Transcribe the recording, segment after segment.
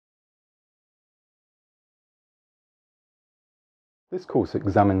This course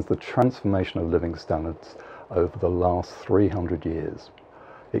examines the transformation of living standards over the last 300 years.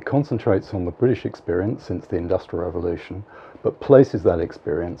 It concentrates on the British experience since the Industrial Revolution, but places that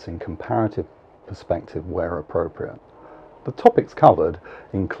experience in comparative perspective where appropriate. The topics covered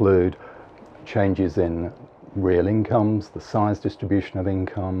include changes in real incomes, the size distribution of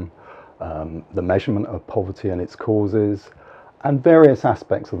income, the measurement of poverty and its causes, and various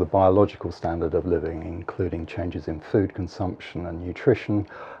aspects of the biological standard of living, including changes in food consumption and nutrition,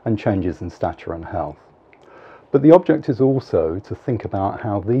 and changes in stature and health. But the object is also to think about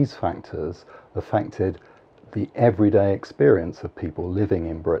how these factors affected the everyday experience of people living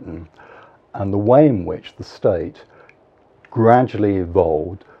in Britain, and the way in which the state gradually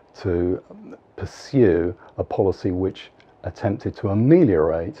evolved to pursue a policy which attempted to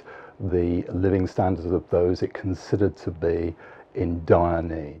ameliorate the living standards of those it considered to be in dire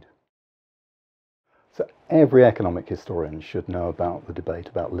need. So every economic historian should know about the debate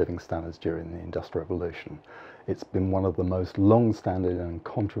about living standards during the Industrial Revolution. It's been one of the most long-standing and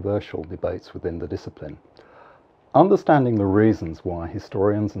controversial debates within the discipline. Understanding the reasons why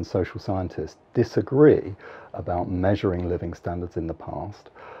historians and social scientists disagree about measuring living standards in the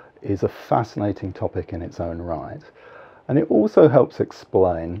past is a fascinating topic in its own right, and it also helps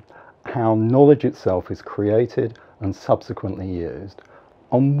explain how knowledge itself is created and subsequently used,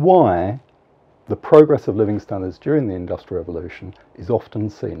 and why the progress of living standards during the Industrial Revolution is often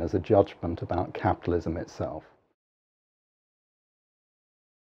seen as a judgment about capitalism itself.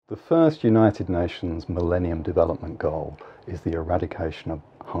 The first United Nations Millennium Development Goal is the eradication of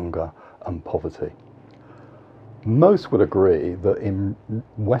hunger and poverty. Most would agree that in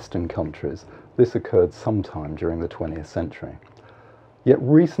Western countries this occurred sometime during the 20th century. Yet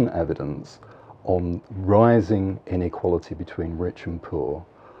recent evidence on rising inequality between rich and poor,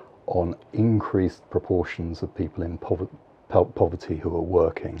 on increased proportions of people in poverty who are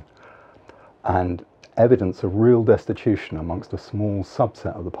working, and evidence of real destitution amongst a small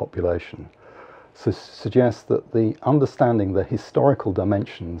subset of the population suggests that the understanding the historical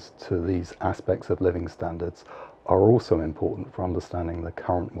dimensions to these aspects of living standards are also important for understanding the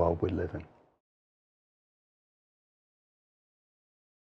current world we live in.